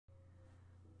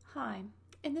Hi,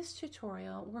 in this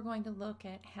tutorial we're going to look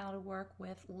at how to work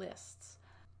with lists.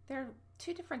 There are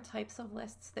two different types of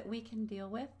lists that we can deal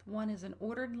with. One is an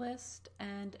ordered list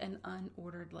and an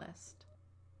unordered list.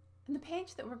 In the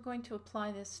page that we're going to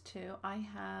apply this to, I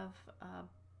have a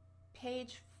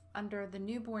page under the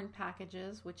newborn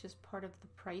packages, which is part of the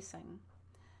pricing.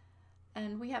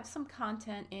 And we have some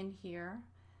content in here,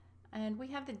 and we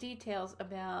have the details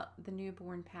about the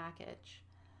newborn package.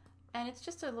 And it's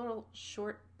just a little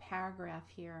short paragraph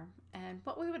here. And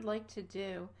what we would like to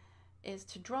do is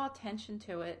to draw attention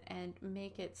to it and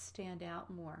make it stand out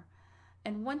more.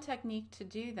 And one technique to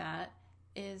do that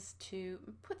is to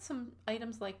put some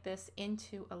items like this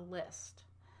into a list.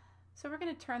 So we're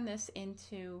going to turn this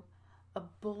into a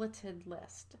bulleted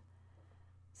list.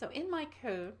 So in my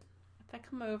code, if I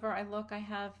come over, I look, I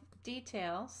have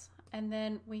details, and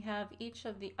then we have each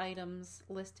of the items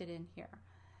listed in here.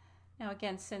 Now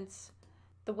again, since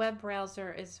the web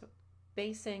browser is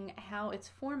basing how it's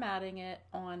formatting it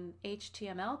on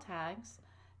HTML tags,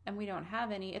 and we don't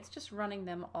have any, it's just running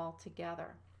them all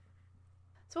together.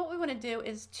 So what we want to do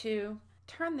is to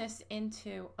turn this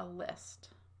into a list.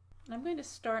 And I'm going to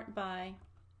start by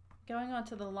going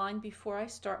onto the line before I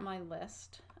start my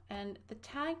list, and the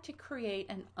tag to create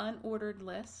an unordered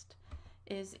list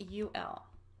is UL.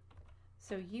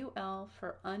 So UL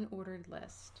for unordered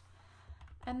list.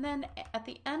 And then at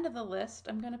the end of the list,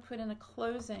 I'm going to put in a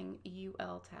closing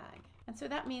UL tag. And so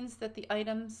that means that the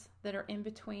items that are in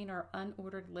between are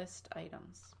unordered list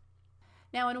items.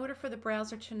 Now, in order for the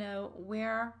browser to know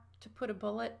where to put a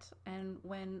bullet and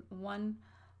when one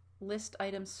list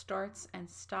item starts and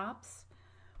stops,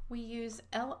 we use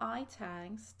LI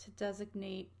tags to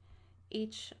designate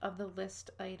each of the list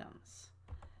items.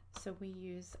 So we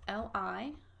use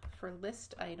LI for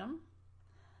list item.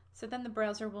 So then the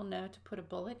browser will know to put a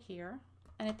bullet here.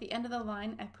 And at the end of the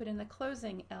line, I put in the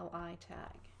closing LI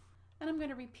tag. And I'm going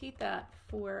to repeat that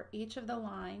for each of the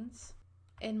lines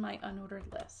in my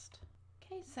unordered list.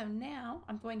 Okay, so now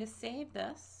I'm going to save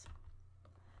this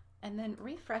and then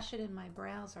refresh it in my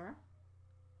browser.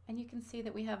 And you can see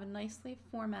that we have a nicely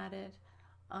formatted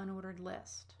unordered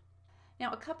list.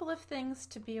 Now, a couple of things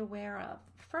to be aware of.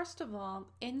 First of all,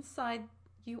 inside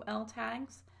UL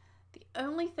tags, the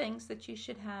only things that you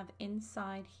should have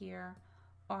inside here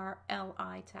are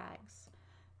LI tags.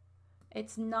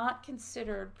 It's not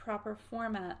considered proper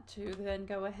format to then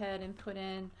go ahead and put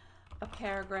in a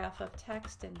paragraph of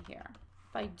text in here.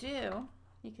 If I do,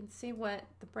 you can see what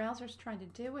the browser's trying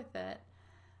to do with it.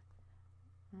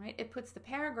 All right, it puts the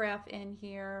paragraph in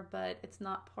here, but it's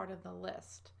not part of the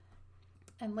list.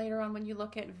 And later on, when you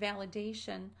look at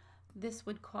validation, this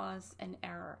would cause an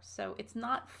error. So it's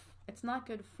not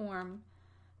good form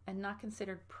and not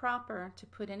considered proper to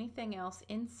put anything else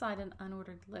inside an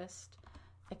unordered list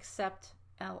except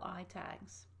LI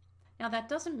tags. Now that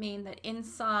doesn't mean that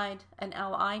inside an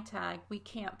LI tag we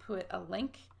can't put a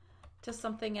link to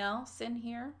something else in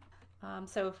here.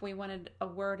 So if we wanted a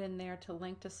word in there to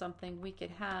link to something, we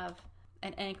could have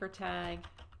an anchor tag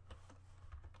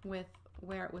with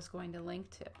where it was going to link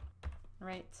to.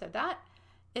 Right? So that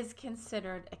is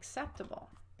considered acceptable,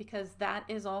 because that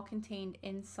is all contained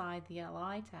inside the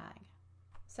LI tag.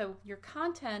 So your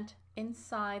content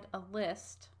inside a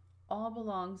list all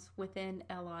belongs within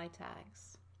LI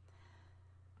tags.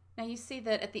 Now you see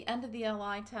that at the end of the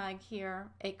LI tag here,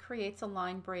 it creates a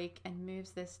line break and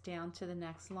moves this down to the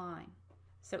next line.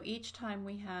 So each time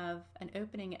we have an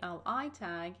opening LI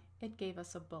tag, it gave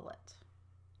us a bullet.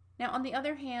 Now on the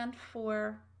other hand,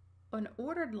 for an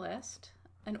ordered list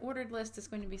is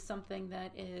going to be something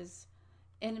that is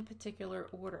in a particular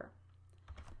order.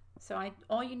 So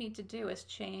all you need to do is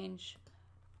change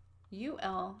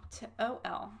UL to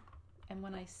OL. And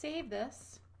when I save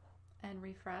this and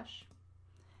refresh,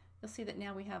 you'll see that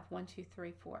now we have 1, 2,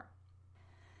 3, 4.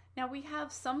 Now we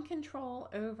have some control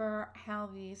over how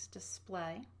these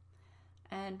display,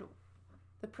 and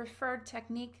the preferred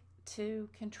technique to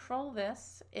control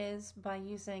this is by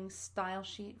using style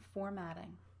sheet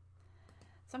formatting.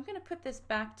 So I'm going to put this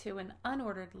back to an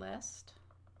unordered list,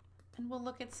 and we'll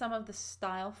look at some of the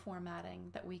style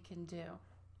formatting that we can do.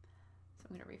 So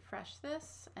I'm going to refresh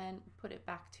this and put it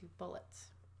back to bullets.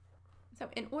 So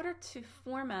in order to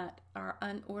format our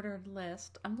unordered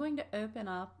list, I'm going to open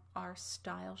up our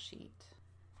style sheet.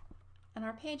 And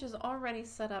our page is already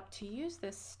set up to use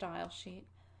this style sheet.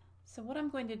 So what I'm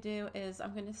going to do is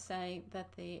I'm going to say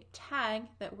that the tag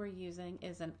that we're using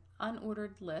is an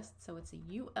unordered list, so it's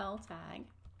a UL tag.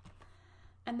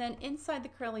 And then inside the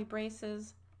curly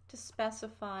braces, to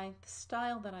specify the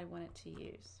style that I want it to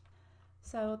use.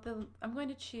 So I'm going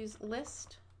to choose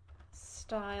list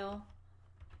style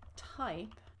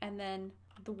type, and then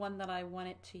the one that I want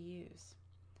it to use.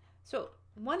 So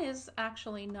one is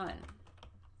actually none.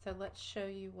 So let's show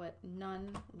you what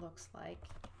none looks like.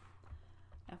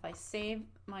 If I save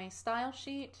my style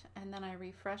sheet and then I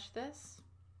refresh this,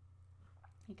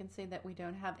 you can see that we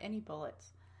don't have any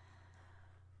bullets.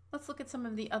 Let's look at some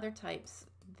of the other types.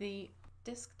 The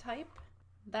disc type,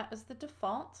 that is the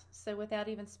default. So without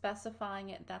even specifying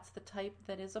it, that's the type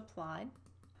that is applied.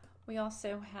 We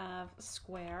also have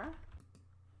square.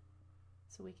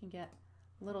 So we can get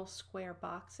little square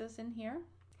boxes in here.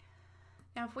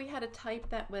 Now if we had a type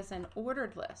that was an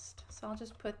ordered list, so I'll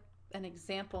just put an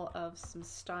example of some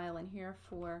style in here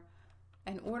for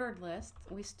an ordered list.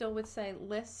 We still would say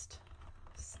list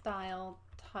style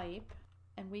type,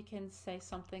 and we can say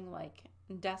something like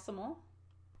decimal.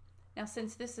 Now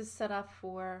since this is set up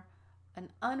for an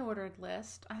unordered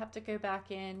list, I have to go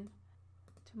back in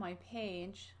to my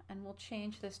page and we'll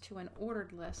change this to an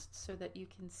ordered list so that you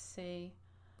can see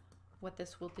what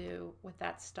this will do with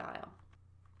that style.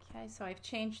 Okay, so I've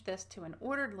changed this to an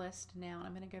ordered list now.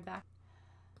 I'm going to go back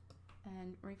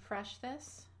and refresh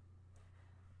this.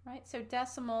 Right, so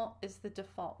decimal is the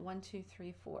default 1, 2,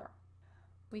 3, 4.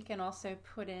 We can also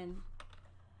put in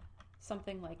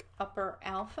something like upper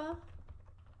alpha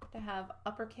to have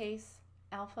uppercase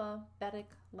alphabetic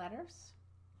letters.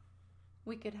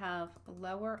 We could have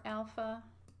lower alpha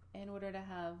in order to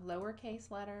have lowercase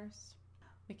letters.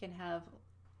 We can have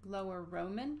lower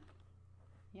Roman,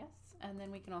 yes, and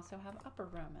then we can also have upper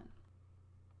Roman.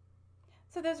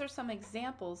 So those are some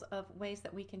examples of ways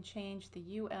that we can change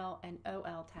the UL and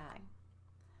OL tag.